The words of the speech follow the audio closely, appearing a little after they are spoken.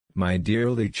My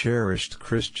dearly cherished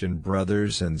Christian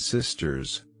brothers and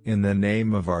sisters, in the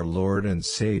name of our Lord and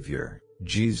Savior,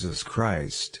 Jesus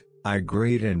Christ, I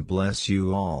greet and bless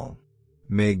you all.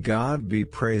 May God be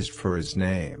praised for His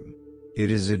name.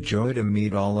 It is a joy to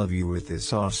meet all of you with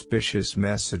this auspicious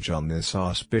message on this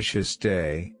auspicious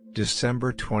day,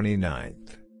 December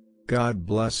 29th. God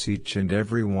bless each and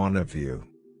every one of you.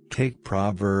 Take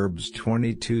Proverbs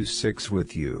 22:6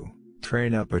 with you.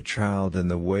 Train up a child in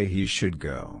the way he should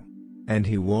go, and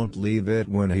he won't leave it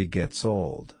when he gets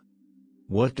old.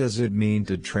 What does it mean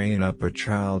to train up a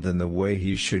child in the way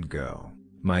he should go,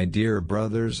 my dear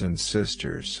brothers and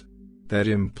sisters? That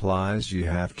implies you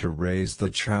have to raise the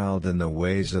child in the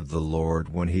ways of the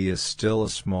Lord when he is still a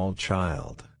small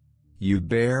child. You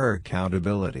bear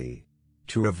accountability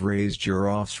to have raised your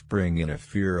offspring in a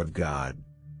fear of God.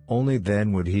 Only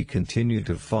then would he continue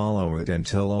to follow it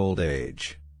until old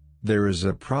age. There is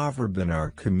a proverb in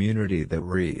our community that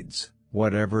reads,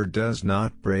 "Whatever does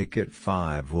not break at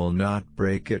 5 will not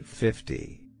break at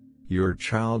 50. Your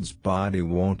child's body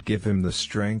won't give him the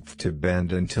strength to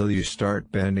bend until you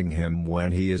start bending him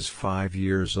when he is 5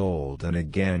 years old and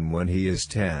again when he is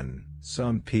 10.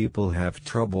 Some people have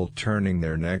trouble turning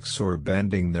their necks or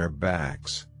bending their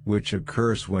backs, which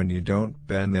occurs when you don't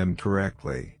bend them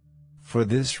correctly. For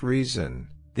this reason,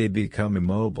 they become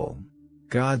immobile.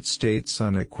 God states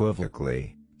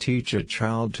unequivocally, "Teach a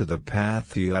child to the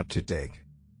path he ought to take,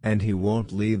 and he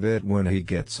won't leave it when he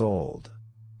gets old."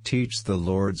 Teach the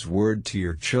Lord's word to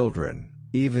your children,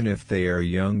 even if they are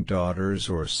young daughters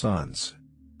or sons.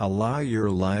 Allow your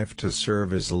life to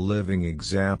serve as a living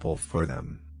example for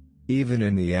them. Even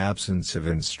in the absence of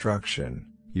instruction,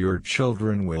 your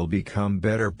children will become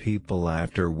better people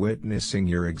after witnessing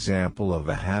your example of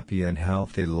a happy and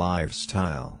healthy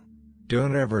lifestyle.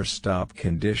 Don't ever stop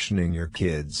conditioning your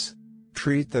kids.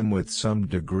 Treat them with some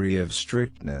degree of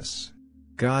strictness.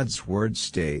 God's word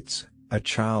states, "A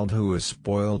child who is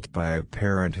spoiled by a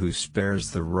parent who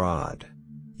spares the rod."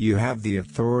 You have the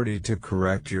authority to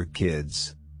correct your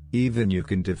kids. Even you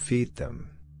can defeat them.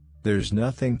 There's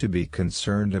nothing to be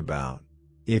concerned about.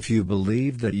 If you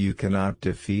believe that you cannot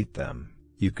defeat them,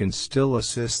 you can still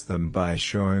assist them by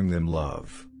showing them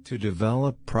love. To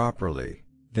develop properly,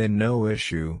 then no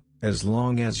issue, as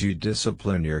long as you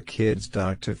discipline your kids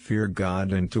to fear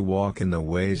God and to walk in the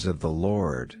ways of the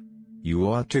Lord. You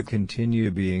ought to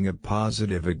continue being a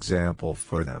positive example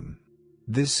for them.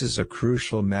 This is a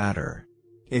crucial matter.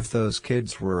 If those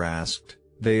kids were asked,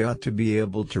 they ought to be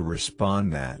able to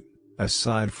respond that,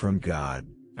 aside from God,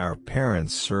 our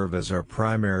parents serve as our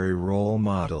primary role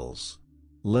models.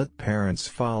 Let parents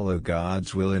follow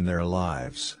God's will in their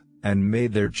lives, and may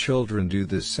their children do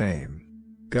the same.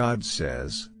 God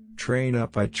says, "Train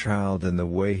up a child in the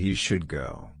way he should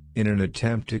go," in an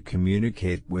attempt to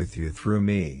communicate with you through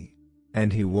me.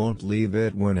 And he won't leave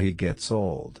it when he gets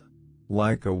old.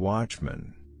 Like a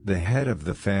watchman, the head of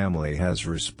the family has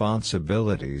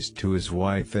responsibilities to his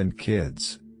wife and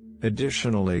kids.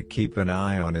 Additionally, keep an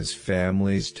eye on his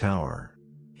family's tower.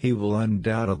 He will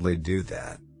undoubtedly do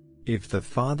that. If the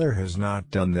father has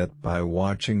not done that by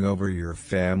watching over your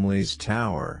family's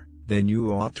tower, then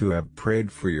you ought to have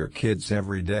prayed for your kids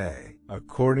every day.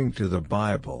 According to the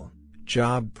Bible,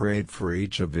 Job prayed for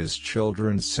each of his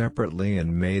children separately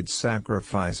and made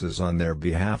sacrifices on their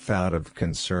behalf out of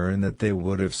concern that they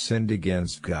would have sinned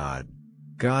against God.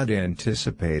 God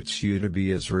anticipates you to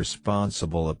be as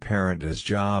responsible a parent as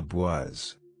Job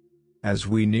was. As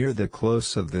we near the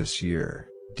close of this year,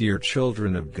 dear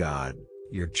children of God,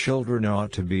 your children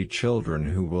ought to be children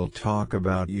who will talk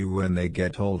about you when they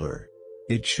get older.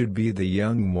 It should be the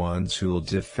young ones who will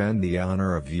defend the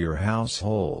honor of your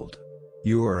household.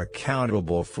 You are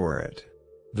accountable for it.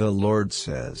 The Lord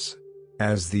says,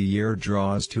 "As the year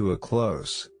draws to a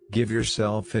close, give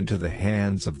yourself into the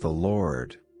hands of the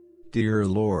Lord." Dear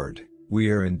Lord,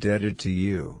 we are indebted to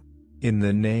you. In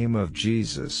the name of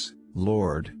Jesus,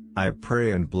 Lord, I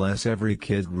pray and bless every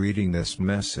kid reading this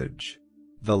message.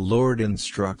 The Lord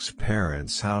instructs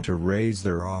parents how to raise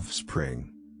their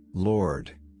offspring.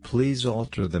 Lord, please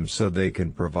alter them so they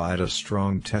can provide a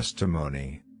strong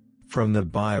testimony. From the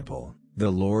Bible, the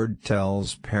Lord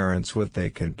tells parents what they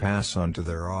can pass on to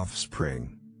their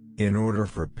offspring. In order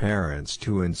for parents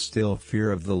to instill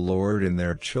fear of the Lord in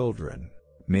their children,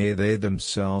 may they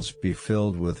themselves be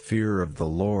filled with fear of the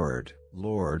Lord.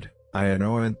 Lord, I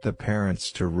anoint the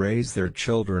parents to raise their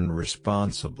children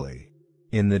responsibly,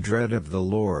 in the dread of the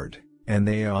Lord, and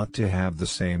they ought to have the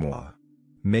same awe.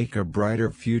 Make a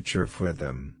brighter future for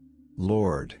them.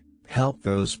 Lord, help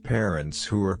those parents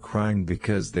who are crying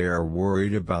because they are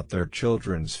worried about their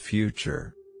children's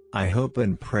future. I hope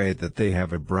and pray that they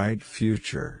have a bright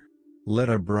future. Let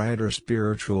a brighter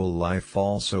spiritual life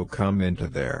also come into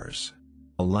theirs.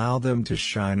 Allow them to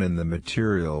shine in the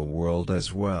material world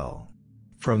as well.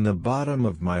 From the bottom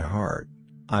of my heart,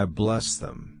 I bless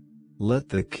them. Let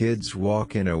the kids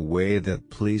walk in a way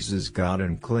that pleases God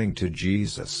and cling to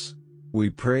Jesus. We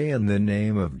pray in the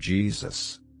name of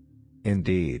Jesus.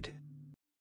 Indeed.